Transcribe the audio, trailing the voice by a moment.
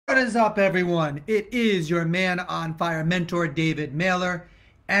What is up, everyone? It is your man on fire mentor, David Mailer,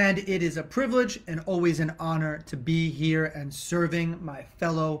 and it is a privilege and always an honor to be here and serving my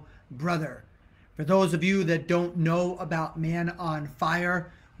fellow brother. For those of you that don't know about Man on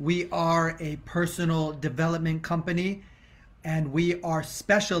Fire, we are a personal development company, and we are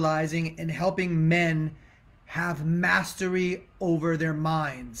specializing in helping men have mastery over their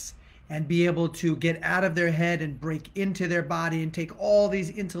minds and be able to get out of their head and break into their body and take all these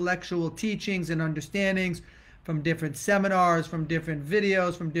intellectual teachings and understandings from different seminars, from different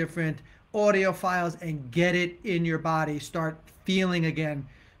videos, from different audio files, and get it in your body. Start feeling again,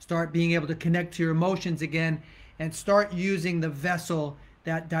 start being able to connect to your emotions again, and start using the vessel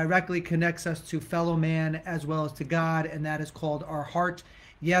that directly connects us to fellow man as well as to God, and that is called our heart.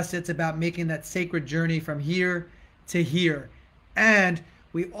 Yes, it's about making that sacred journey from here to here. And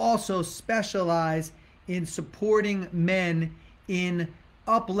we also specialize in supporting men in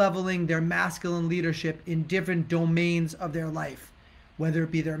up-leveling their masculine leadership in different domains of their life, whether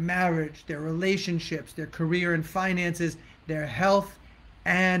it be their marriage, their relationships, their career and finances, their health,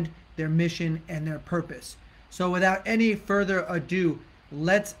 and their mission and their purpose. So without any further ado,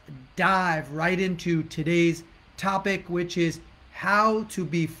 let's dive right into today's topic, which is how to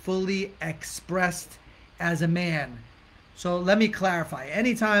be fully expressed as a man. So let me clarify.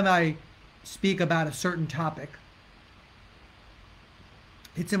 Anytime I speak about a certain topic,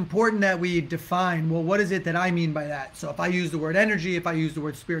 it's important that we define, well, what is it that I mean by that? So if I use the word energy, if I use the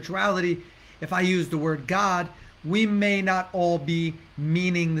word spirituality, if I use the word God, we may not all be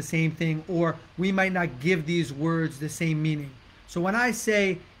meaning the same thing, or we might not give these words the same meaning. So when I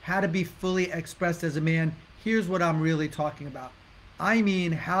say how to be fully expressed as a man, here's what I'm really talking about. I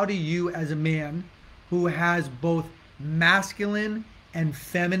mean, how do you as a man who has both masculine and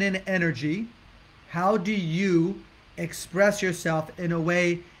feminine energy, how do you express yourself in a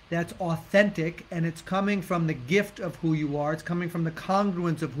way that's authentic, and it's coming from the gift of who you are, it's coming from the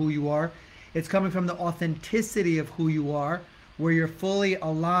congruence of who you are, it's coming from the authenticity of who you are, where you're fully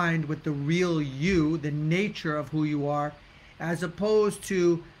aligned with the real you, the nature of who you are, as opposed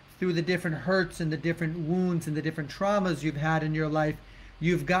to through the different hurts and the different wounds and the different traumas you've had in your life,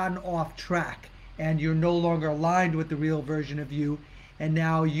 you've gotten off track and you're no longer aligned with the real version of you, and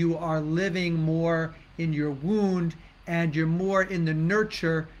now you are living more in your wound and you're more in the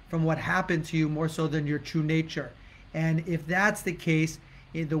nurture from what happened to you more so than your true nature. And if that's the case,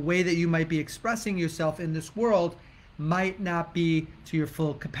 the way that you might be expressing yourself in this world might not be to your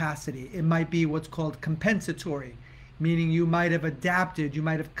full capacity. It might be what's called compensatory, meaning you might have adapted, you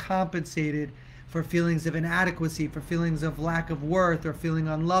might have compensated for feelings of inadequacy, for feelings of lack of worth, or feeling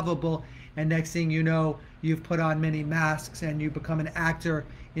unlovable. And next thing you know, you've put on many masks and you become an actor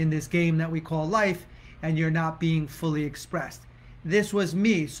in this game that we call life, and you're not being fully expressed. This was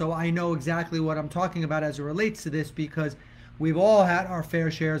me, so I know exactly what I'm talking about as it relates to this, because we've all had our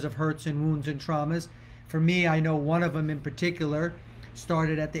fair shares of hurts and wounds and traumas. For me, I know one of them in particular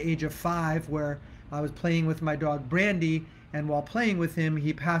started at the age of 5, where I was playing with my dog Brandy, and while playing with him,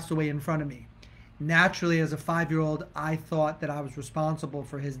 he passed away in front of me. Naturally, as a 5-year-old, I thought that I was responsible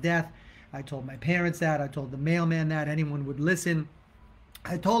for his death. I told my parents that, I told the mailman that, anyone would listen.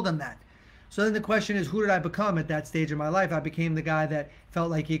 I told them that. So then the question is, who did I become at that stage of my life? I became the guy that felt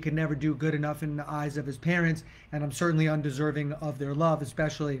like he could never do good enough in the eyes of his parents, and I'm certainly undeserving of their love,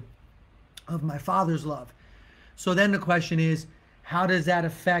 especially of my father's love. So then the question is, how does that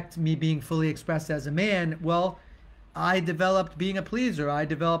affect me being fully expressed as a man? Well, I developed being a pleaser. I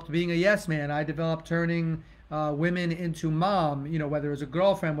developed being a yes man. I developed turning women into mom, whether it was a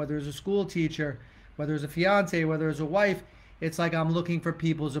girlfriend, whether it was a school teacher, whether it was a fiance, whether it was a wife. It's like I'm looking for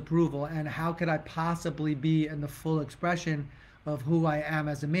people's approval. And how could I possibly be in the full expression of who I am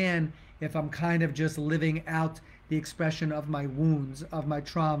as a man if I'm kind of just living out the expression of my wounds, of my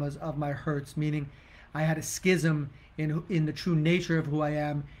traumas, of my hurts, meaning I had a schism in the true nature of who I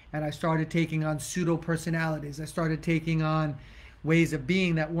am, and I started taking on pseudo personalities. I started taking on ways of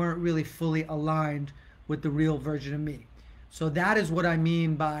being that weren't really fully aligned with the real version of me. So that is what I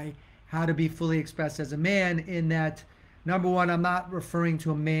mean by how to be fully expressed as a man, in that, number one, I'm not referring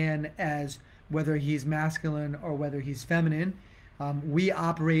to a man as whether he's masculine or whether he's feminine. We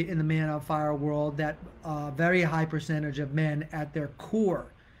operate in the Man on Fire world that very high percentage of men at their core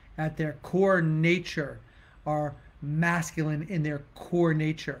nature, are masculine in their core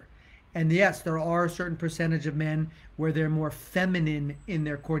nature. And yes, there are a certain percentage of men where they're more feminine in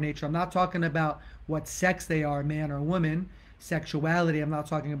their core nature. I'm not talking about what sex they are, man or woman, sexuality. I'm not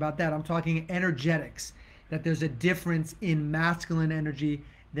talking about that. I'm talking energetics, that there's a difference in masculine energy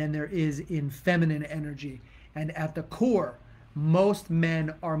than there is in feminine energy. And at the core Most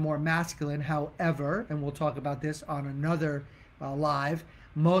men are more masculine. However, and we'll talk about this on another live,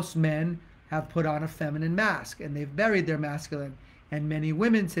 most men have put on a feminine mask and they've buried their masculine. And many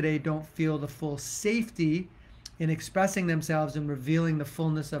women today don't feel the full safety in expressing themselves and revealing the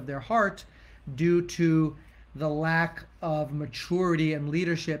fullness of their heart due to the lack of maturity and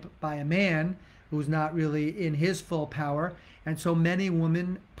leadership by a man who's not really in his full power. And so many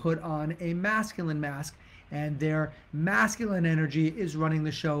women put on a masculine mask, and their masculine energy is running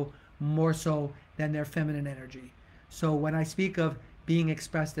the show more so than their feminine energy. So when I speak of being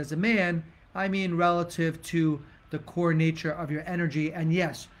expressed as a man, I mean relative to the core nature of your energy. And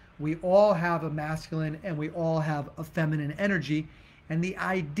yes, we all have a masculine and we all have a feminine energy. And the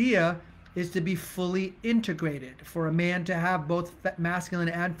idea is to be fully integrated, for a man to have both masculine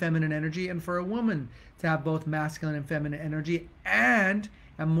and feminine energy, and for a woman to have both masculine and feminine energy, and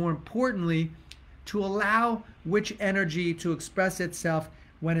more importantly, to allow which energy to express itself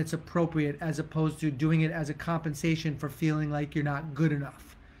when it's appropriate, as opposed to doing it as a compensation for feeling like you're not good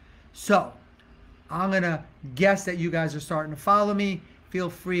enough. So I'm going to guess that you guys are starting to follow me. Feel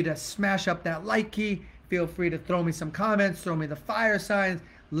free to smash up that like key. Feel free to throw me some comments, throw me the fire signs.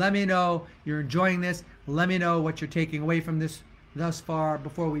 Let me know you're enjoying this. Let me know what you're taking away from this thus far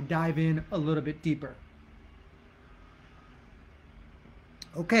before we dive in a little bit deeper.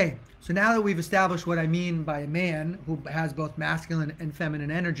 Okay, so now that we've established what I mean by a man who has both masculine and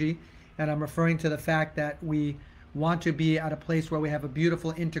feminine energy, and I'm referring to the fact that we want to be at a place where we have a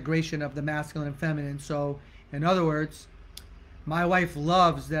beautiful integration of the masculine and feminine. So, in other words, my wife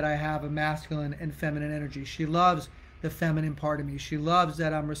loves that I have a masculine and feminine energy. She loves the feminine part of me. She loves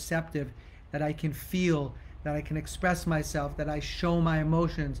that I'm receptive, that I can feel, that I can express myself, that I show my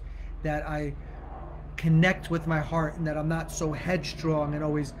emotions, that I connect with my heart, and that I'm not so headstrong and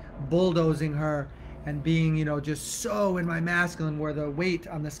always bulldozing her and being, just so in my masculine where the weight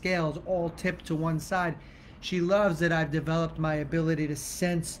on the scales all tipped to one side. She loves that I've developed my ability to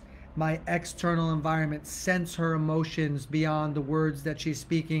sense my external environment, sense her emotions beyond the words that she's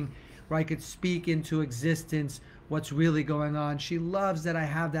speaking, where I could speak into existence what's really going on. She loves that I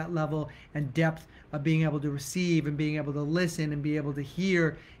have that level and depth of being able to receive and being able to listen and be able to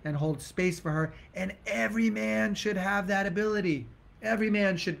hear and hold space for her. And every man should have that ability. Every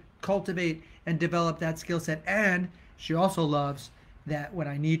man should cultivate and develop that skill set. And she also loves that when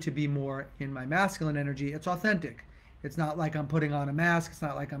I need to be more in my masculine energy, it's authentic. It's not like I'm putting on a mask. It's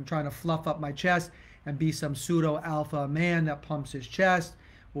not like I'm trying to fluff up my chest and be some pseudo alpha man that pumps his chest,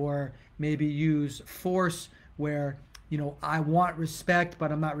 or maybe use force where, I want respect,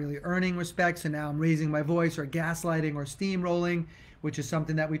 but I'm not really earning respect. So now I'm raising my voice, or gaslighting, or steamrolling, which is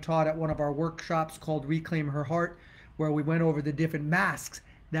something that we taught at one of our workshops called Reclaim Her Heart, where we went over the different masks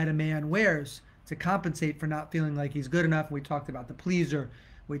that a man wears to compensate for not feeling like he's good enough. We talked about the pleaser.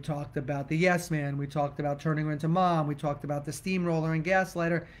 We talked about the yes man. We talked about turning her into mom. We talked about the steamroller and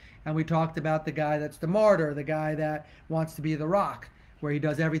gaslighter. And we talked about the guy that's the martyr, the guy that wants to be the rock, where he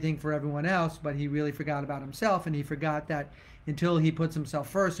does everything for everyone else, but he really forgot about himself. And he forgot that until he puts himself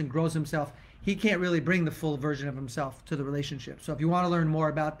first and grows himself, he can't really bring the full version of himself to the relationship. So if you want to learn more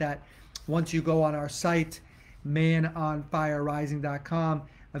about that, once you go on our site, manonfirerising.com,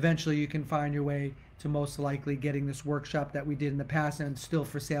 eventually you can find your way to most likely getting this workshop that we did in the past, and it's still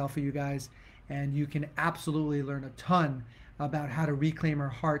for sale for you guys. And you can absolutely learn a ton about how to reclaim her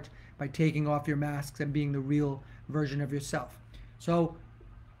heart by taking off your masks and being the real version of yourself. So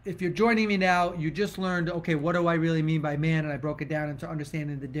if you're joining me now, you just learned, okay, what do I really mean by man? And I broke it down into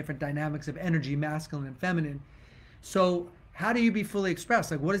understanding the different dynamics of energy, masculine and feminine. So how do you be fully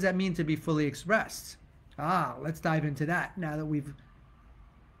expressed? Like, what does that mean to be fully expressed? Let's dive into that now that we've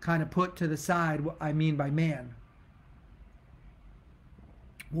kind of put to the side what I mean by man.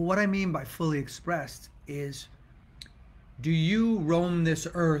 Well, what I mean by fully expressed is, do you roam this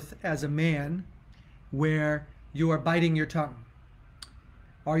earth as a man where you are biting your tongue?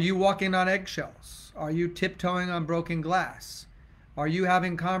 Are you walking on eggshells? Are you tiptoeing on broken glass? Are you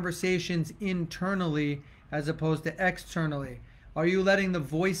having conversations internally as opposed to externally? Are you letting the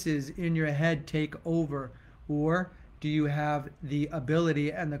voices in your head take over? Or do you have the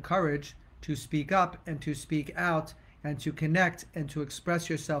ability and the courage to speak up and to speak out and to connect and to express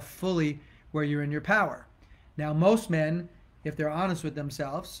yourself fully where you're in your power? Now, most men, if they're honest with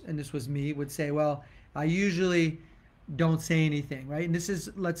themselves, and this was me, would say, well, I usually don't say anything, right? And this is,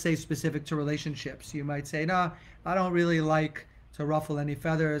 let's say, specific to relationships. You might say, no, I don't really like to ruffle any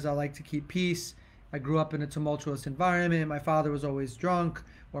feathers. I like to keep peace. I grew up in a tumultuous environment. My father was always drunk,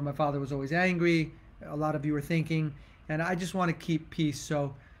 or my father was always angry. A lot of you are thinking, and I just want to keep peace.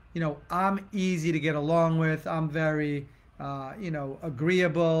 So, I'm easy to get along with. I'm very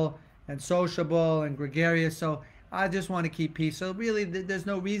agreeable and sociable and gregarious. So I just want to keep peace. So really, there's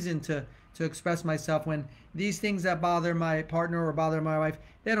no reason to express myself when these things that bother my partner or bother my wife,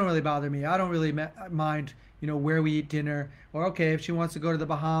 they don't really bother me. I don't really mind, where we eat dinner, or okay, if she wants to go to the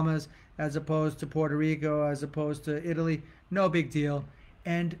Bahamas as opposed to Puerto Rico, as opposed to Italy, no big deal.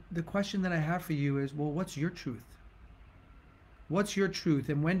 And the question that I have for you is, well, what's your truth? What's your truth?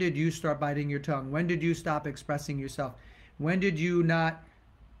 And when did you start biting your tongue? When did you stop expressing yourself? When did you not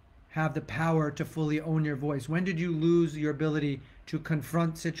have the power to fully own your voice? When did you lose your ability to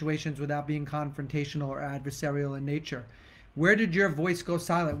confront situations without being confrontational or adversarial in nature? Where did your voice go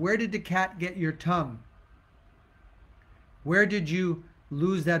silent? Where did the cat get your tongue? Where did you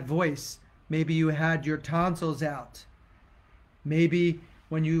lose that voice? Maybe you had your tonsils out. Maybe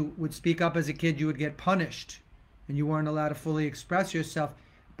when you would speak up as a kid, you would get punished and you weren't allowed to fully express yourself.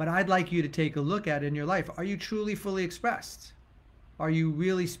 But I'd like you to take a look at it in your life. Are you truly fully expressed? Are you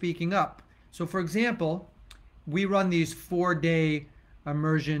really speaking up? So for example, we run these 4-day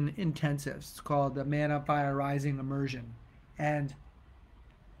immersion intensives. It's called the Man on Fire Rising Immersion. And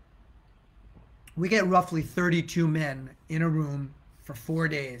we get roughly 32 men in a room for 4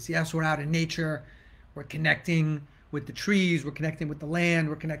 days. Yes, we're out in nature. We're connecting with the trees. We're connecting with the land.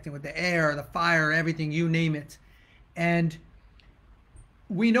 We're connecting with the air, the fire, everything, you name it. And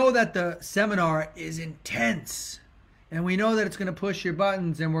we know that the seminar is intense. And we know that it's going to push your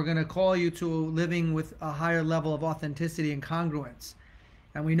buttons, and we're going to call you to living with a higher level of authenticity and congruence.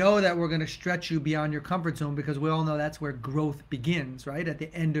 And we know that we're going to stretch you beyond your comfort zone, because we all know that's where growth begins, right? At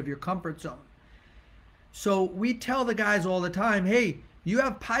the end of your comfort zone. So we tell the guys all the time, hey, you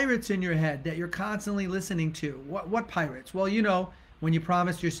have pirates in your head that you're constantly listening to. What pirates? Well, when you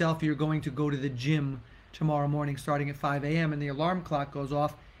promised yourself you're going to go to the gym tomorrow morning starting at 5 a.m. and the alarm clock goes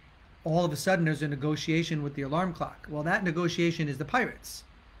off, all of a sudden there's a negotiation with the alarm clock. Well, that negotiation is the pirates.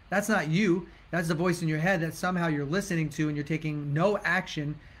 That's not you. That's the voice in your head that somehow you're listening to, and you're taking no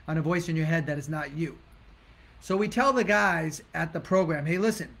action on a voice in your head that is not you. So we tell the guys at the program, hey,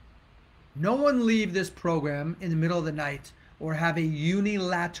 listen, no one leave this program in the middle of the night or have a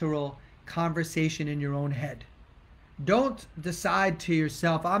unilateral conversation in your own head. Don't decide to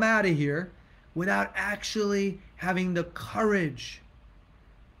yourself, I'm out of here, without actually having the courage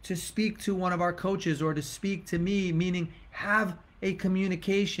to speak to one of our coaches or to speak to me, meaning have a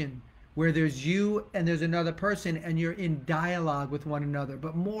communication where there's you and there's another person and you're in dialogue with one another.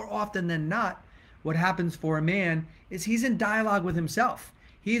 But more often than not, what happens for a man is he's in dialogue with himself.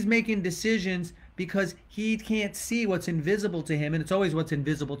 He's making decisions because he can't see what's invisible to him, and it's always what's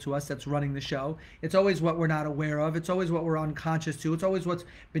invisible to us that's running the show. It's always what we're not aware of. It's always what we're unconscious to. It's always what's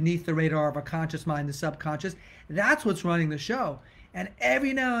beneath the radar of our conscious mind, the subconscious. That's what's running the show. And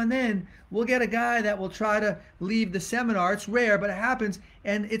every now and then, we'll get a guy that will try to leave the seminar. It's rare, but it happens,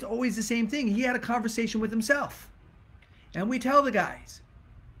 and it's always the same thing. He had a conversation with himself. And we tell the guys,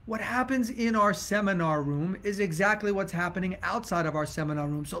 what happens in our seminar room is exactly what's happening outside of our seminar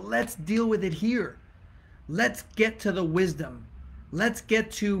room. So let's deal with it here. Let's get to the wisdom. Let's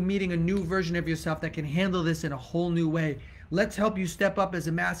get to meeting a new version of yourself that can handle this in a whole new way. Let's help you step up as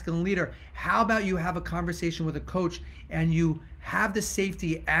a masculine leader. How about you have a conversation with a coach and you have the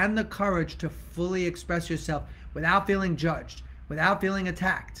safety and the courage to fully express yourself without feeling judged, without feeling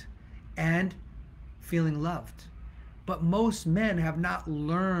attacked, and feeling loved. But most men have not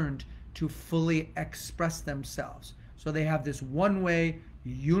learned to fully express themselves. So they have this one-way,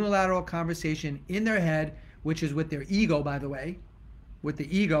 unilateral conversation in their head, which is with their ego, by the way, with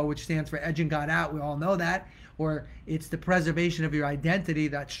the ego, which stands for edging God out. We all know that. Or it's the preservation of your identity,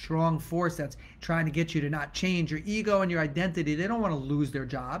 that strong force that's trying to get you to not change. Your ego and your identity, they don't want to lose their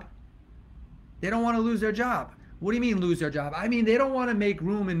job. They don't want to lose their job. What do you mean lose their job? I mean, they don't want to make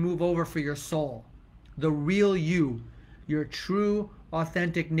room and move over for your soul, the real you, your true,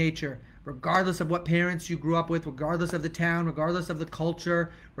 authentic nature, regardless of what parents you grew up with, regardless of the town, regardless of the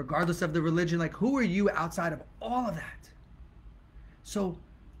culture, regardless of the religion. Like, who are you outside of all of that? So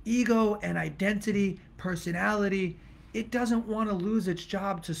ego and identity, personality, it doesn't want to lose its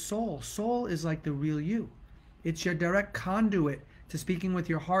job to soul. Soul is like the real you. It's your direct conduit to speaking with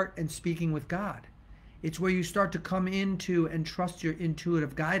your heart and speaking with God. It's where you start to come into and trust your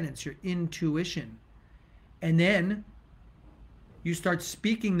intuitive guidance, your intuition. And then you start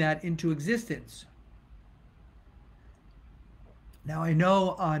speaking that into existence. Now, I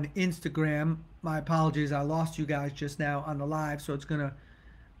know on Instagram, my apologies, I lost you guys just now on the live, so it's going to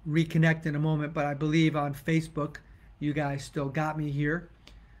reconnect in a moment, but I believe on Facebook, you guys still got me here.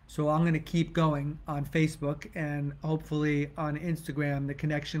 So I'm going to keep going on Facebook, and hopefully on Instagram, the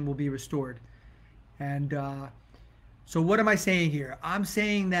connection will be restored. And So what am I saying here? I'm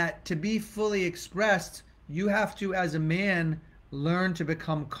saying that to be fully expressed, you have to, as a man, learn to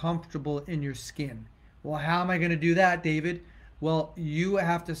become comfortable in your skin. Well, how am I going to do that, David? Well, you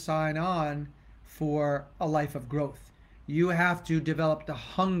have to sign on for a life of growth. You have to develop the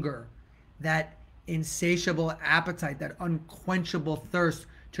hunger, that insatiable appetite, that unquenchable thirst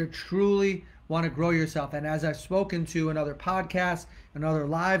to truly want to grow yourself. And as I've spoken to in other podcasts and other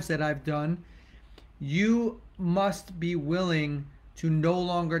lives that I've done, you must be willing to no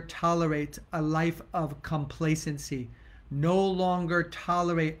longer tolerate a life of complacency, no longer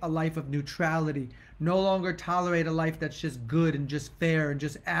tolerate a life of neutrality, no longer tolerate a life that's just good and just fair and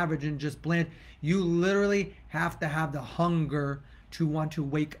just average and just bland. You literally have to have the hunger to want to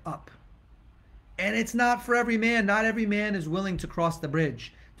wake up. And it's not for every man. Not every man is willing to cross the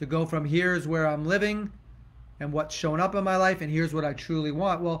bridge, to go from here's where I'm living and what's shown up in my life, and here's what I truly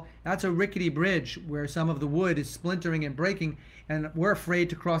want. Well, that's a rickety bridge where some of the wood is splintering and breaking, and we're afraid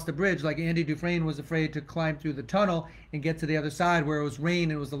to cross the bridge, like Andy Dufresne was afraid to climb through the tunnel and get to the other side where it was rain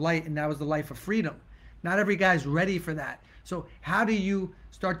and it was the light, and that was the life of freedom. Not every guy's ready for that. So how do you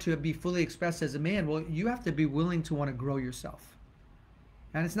start to be fully expressed as a man? Well, you have to be willing to want to grow yourself.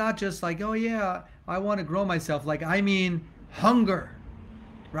 And it's not just like, oh yeah, I want to grow myself. Like, I mean hunger,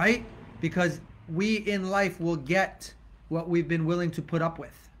 right? Because we in life will get what we've been willing to put up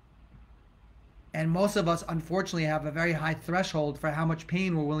with. And most of us, unfortunately, have a very high threshold for how much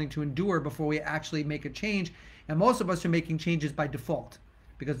pain we're willing to endure before we actually make a change. And most of us are making changes by default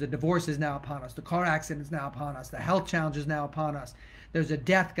because the divorce is now upon us. The car accident is now upon us. The health challenge is now upon us. There's a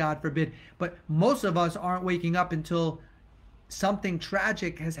death, God forbid. But most of us aren't waking up until something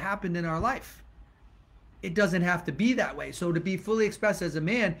tragic has happened in our life. It doesn't have to be that way. So to be fully expressed as a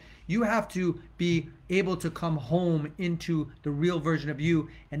man, you have to be able to come home into the real version of you.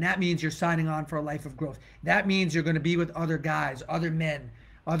 And that means you're signing on for a life of growth. That means you're going to be with other guys, other men,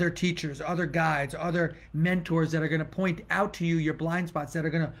 other teachers, other guides, other mentors that are going to point out to you your blind spots, that are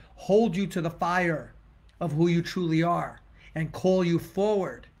going to hold you to the fire of who you truly are and call you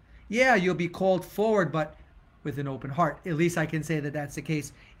forward. Yeah, you'll be called forward, but with an open heart. At least I can say that that's the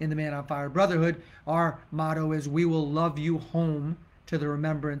case in the Man on Fire Brotherhood. Our motto is, we will love you home to the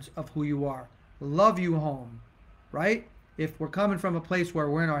remembrance of who you are. Love you home, right? If we're coming from a place where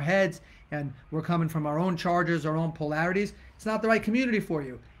we're in our heads and we're coming from our own charges, our own polarities, it's not the right community for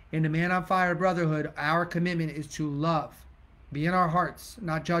you. In the Man on Fire Brotherhood, our commitment is to love. Be in our hearts,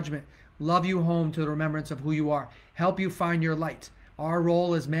 not judgment. Love you home to the remembrance of who you are. Help you find your light. Our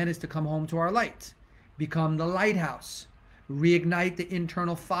role as men is to come home to our light. Become the lighthouse, reignite the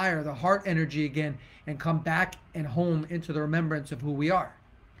internal fire, the heart energy again, and come back and home into the remembrance of who we are.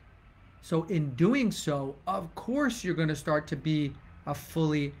 So in doing so, of course, you're going to start to be a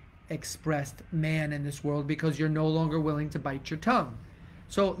fully expressed man in this world because you're no longer willing to bite your tongue.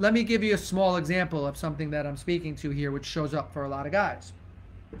 So let me give you a small example of something that I'm speaking to here, which shows up for a lot of guys.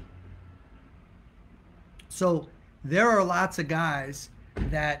 So there are lots of guys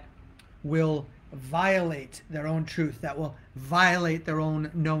that will violate their own truth, that will violate their own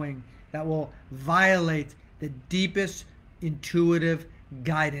knowing, that will violate the deepest intuitive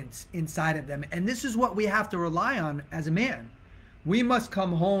guidance inside of them. And this is what we have to rely on as a man. We must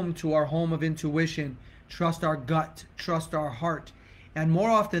come home to our home of intuition, trust our gut, trust our heart. And more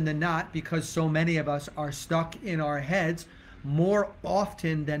often than not, because so many of us are stuck in our heads, more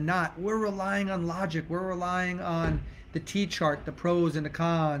often than not, we're relying on logic. We're relying on the T-chart, the pros and the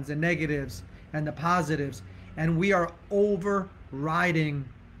cons, the negatives and the positives, and we are overriding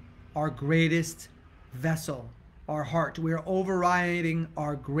our greatest vessel, our heart. We are overriding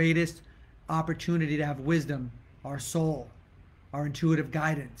our greatest opportunity to have wisdom, our soul, our intuitive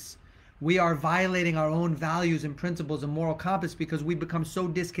guidance. We are violating our own values and principles and moral compass because we become so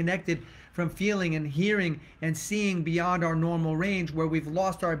disconnected from feeling and hearing and seeing beyond our normal range, where we've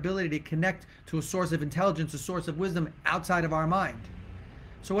lost our ability to connect to a source of intelligence, a source of wisdom outside of our mind.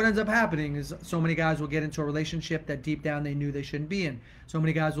 So what ends up happening is so many guys will get into a relationship that deep down they knew they shouldn't be in. So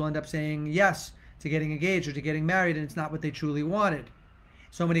many guys will end up saying yes to getting engaged or to getting married, and it's not what they truly wanted.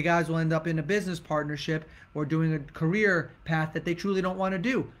 So many guys will end up in a business partnership or doing a career path that they truly don't want to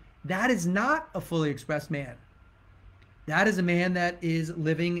do. That is not a fully expressed man. That is a man that is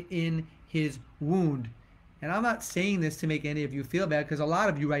living in his wound. And I'm not saying this to make any of you feel bad, because a lot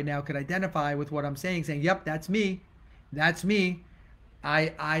of you right now could identify with what I'm saying, yep, that's me. That's me.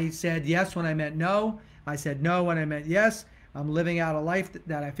 I said yes when I meant no. I said no when I meant yes. I'm living out a life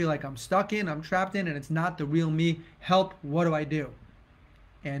that I feel like I'm stuck in, I'm trapped in, and it's not the real me. Help, what do I do?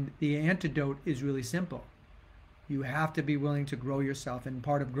 And the antidote is really simple. You have to be willing to grow yourself, and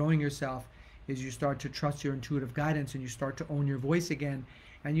part of growing yourself is you start to trust your intuitive guidance, and you start to own your voice again,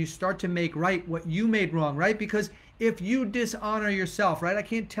 and you start to make right what you made wrong, right? Because if you dishonor yourself, right? I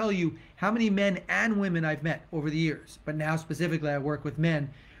can't tell you how many men and women I've met over the years, but now specifically I work with men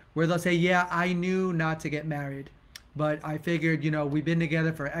where they'll say, yeah, I knew not to get married, but I figured, we've been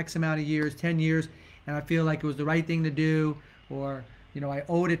together for X amount of years, 10 years, and I feel like it was the right thing to do, or, I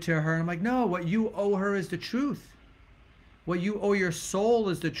owed it to her. And I'm like, no, what you owe her is the truth. What you owe your soul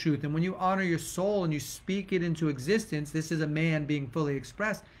is the truth. And when you honor your soul and you speak it into existence, this is a man being fully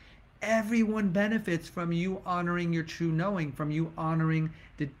expressed. Everyone benefits from you honoring your true knowing, from you honoring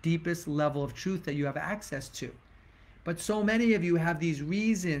the deepest level of truth that you have access to. But so many of you have these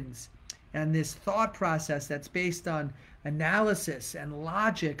reasons and this thought process that's based on analysis and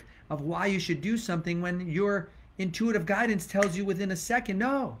logic of why you should do something, when your intuitive guidance tells you within a second,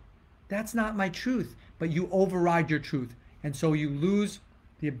 no, that's not my truth. But you override your truth. And so you lose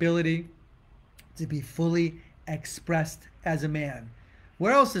the ability to be fully expressed as a man.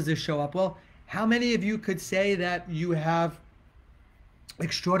 Where else does this show up? Well, how many of you could say that you have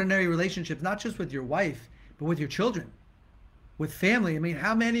extraordinary relationships, not just with your wife, but with your children, with family? I mean,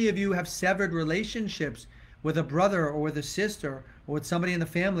 how many of you have severed relationships with a brother or with a sister or with somebody in the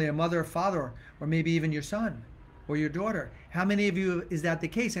family, a mother or father, or maybe even your son or your daughter? How many of you is that the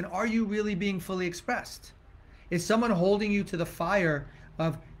case? And are you really being fully expressed? Is someone holding you to the fire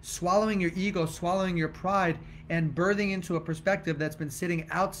of swallowing your ego, swallowing your pride, and birthing into a perspective that's been sitting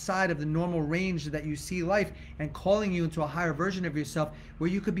outside of the normal range that you see life, and calling you into a higher version of yourself where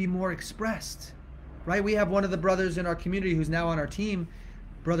you could be more expressed, right? We have one of the brothers in our community who's now on our team,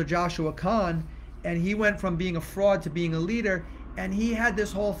 Brother Joshua Khan, and he went from being a fraud to being a leader. And he had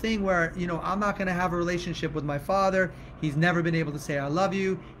this whole thing where, I'm not going to have a relationship with my father. He's never been able to say I love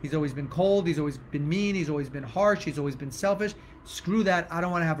you. He's always been cold. He's always been mean. He's always been harsh. He's always been selfish. Screw that. I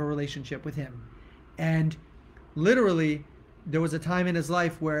don't want to have a relationship with him. And literally, there was a time in his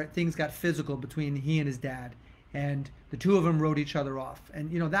life where things got physical between he and his dad. And the two of them wrote each other off.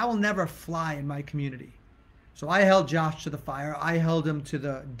 And, that will never fly in my community. So I held Josh to the fire. I held him to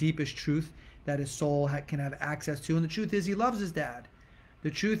the deepest truth that his soul can have access to. And the truth is, he loves his dad. The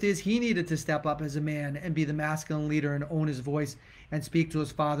truth is, he needed to step up as a man and be the masculine leader and own his voice and speak to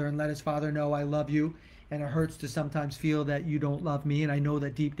his father and let his father know, I love you. And it hurts to sometimes feel that you don't love me. And I know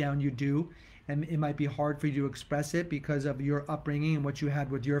that deep down you do. And it might be hard for you to express it because of your upbringing and what you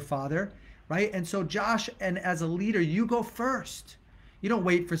had with your father, right? And so Josh, and as a leader, you go first. You don't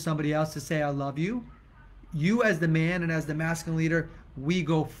wait for somebody else to say, I love you. You as the man and as the masculine leader, we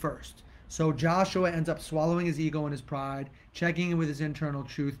go first. So Joshua ends up swallowing his ego and his pride, checking in with his internal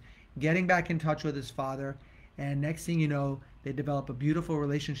truth, getting back in touch with his father, and next thing you know, they develop a beautiful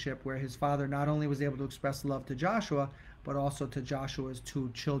relationship where his father not only was able to express love to Joshua, but also to Joshua's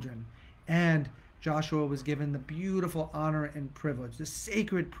two children. And Joshua was given the beautiful honor and privilege, the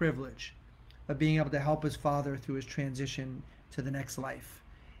sacred privilege of being able to help his father through his transition to the next life,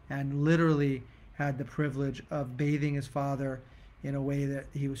 and literally had the privilege of bathing his father in a way that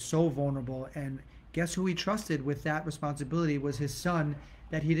he was so vulnerable. And guess who he trusted with that responsibility was his son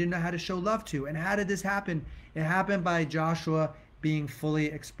that he didn't know how to show love to. And how did this happen? It happened by Joshua being fully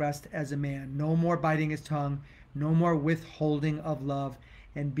expressed as a man. No more biting his tongue, no more withholding of love,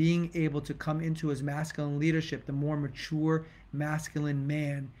 and being able to come into his masculine leadership, the more mature masculine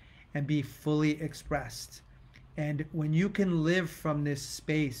man, and be fully expressed. And when you can live from this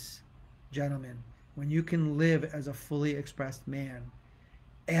space, gentlemen, when you can live as a fully expressed man,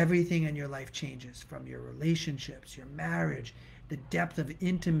 everything in your life changes, from your relationships, your marriage, the depth of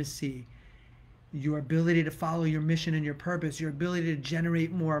intimacy, your ability to follow your mission and your purpose, your ability to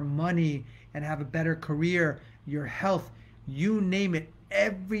generate more money and have a better career, your health, you name it,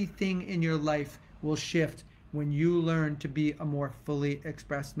 everything in your life will shift when you learn to be a more fully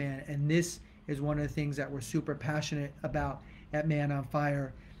expressed man. And this is one of the things that we're super passionate about at Man on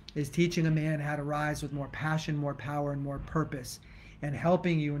Fire, is teaching a man how to rise with more passion, more power, and more purpose, and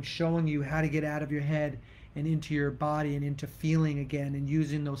helping you and showing you how to get out of your head and into your body and into feeling again, and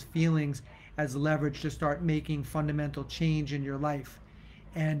using those feelings as leverage to start making fundamental change in your life.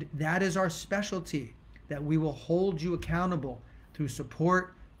 And that is our specialty, that we will hold you accountable through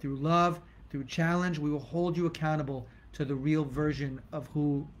support, through love, through challenge. We will hold you accountable to the real version of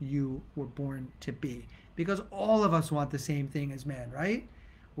who you were born to be. Because all of us want the same thing as men, right?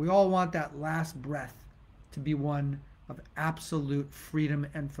 We all want that last breath to be one of absolute freedom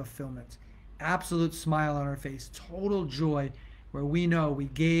and fulfillment. Absolute smile on our face, total joy, where we know we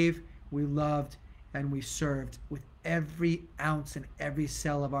gave, we loved, and we served with every ounce and every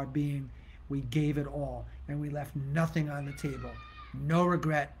cell of our being. We gave it all, and we left nothing on the table. No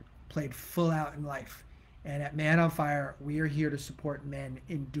regret, played full out in life. And at Man on Fire, we are here to support men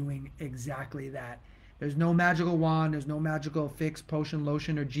in doing exactly that. There's no magical wand, there's no magical fix, potion,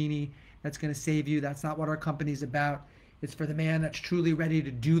 lotion, or genie that's going to save you. That's not what our company's about. It's for the man that's truly ready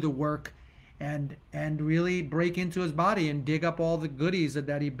to do the work and really break into his body and dig up all the goodies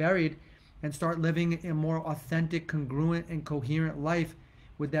that he buried and start living a more authentic, congruent, and coherent life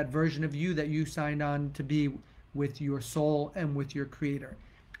with that version of you that you signed on to be with your soul and with your creator.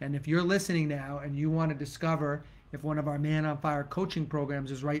 And if you're listening now and you want to discover if one of our Man on Fire coaching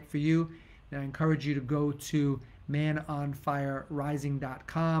programs is right for you, then I encourage you to go to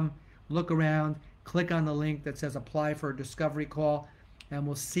manonfirerising.com, look around, click on the link that says apply for a discovery call, and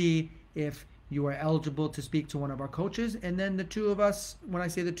we'll see if you are eligible to speak to one of our coaches. And then the two of us, when I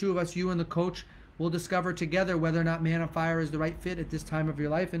say the two of us, you and the coach, will discover together whether or not Man on Fire is the right fit at this time of your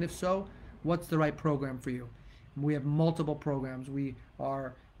life. And if so, what's the right program for you? We have multiple programs. We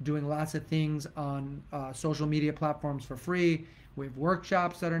are doing lots of things on social media platforms for free. We have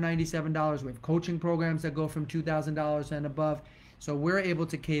workshops that are $97. We have coaching programs that go from $2,000 and above. So we're able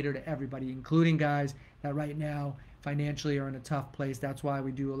to cater to everybody, including guys that right now financially are in a tough place. That's why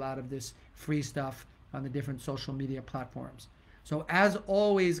we do a lot of this free stuff on the different social media platforms. So as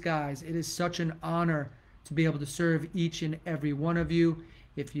always, guys, it is such an honor to be able to serve each and every one of you.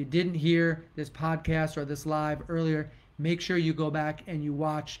 If you didn't hear this podcast or this live earlier, make sure you go back and you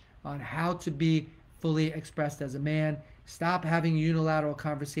watch on how to be fully expressed as a man. Stop having unilateral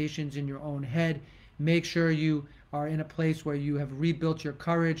conversations in your own head. Make sure you are in a place where you have rebuilt your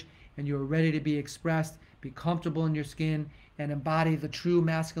courage and you are ready to be expressed, be comfortable in your skin, and embody the true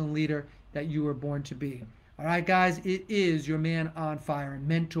masculine leader that you were born to be. All right, guys, it is your Man on Fire and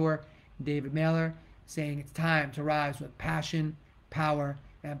mentor, David Mailer, saying it's time to rise with passion, power,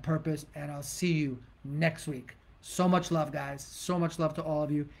 and purpose, and I'll see you next week. So much love, guys. So much love to all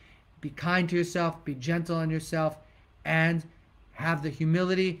of you. Be kind to yourself, be gentle on yourself, and have the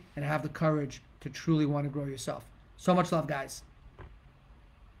humility and have the courage to truly want to grow yourself. So much love, guys.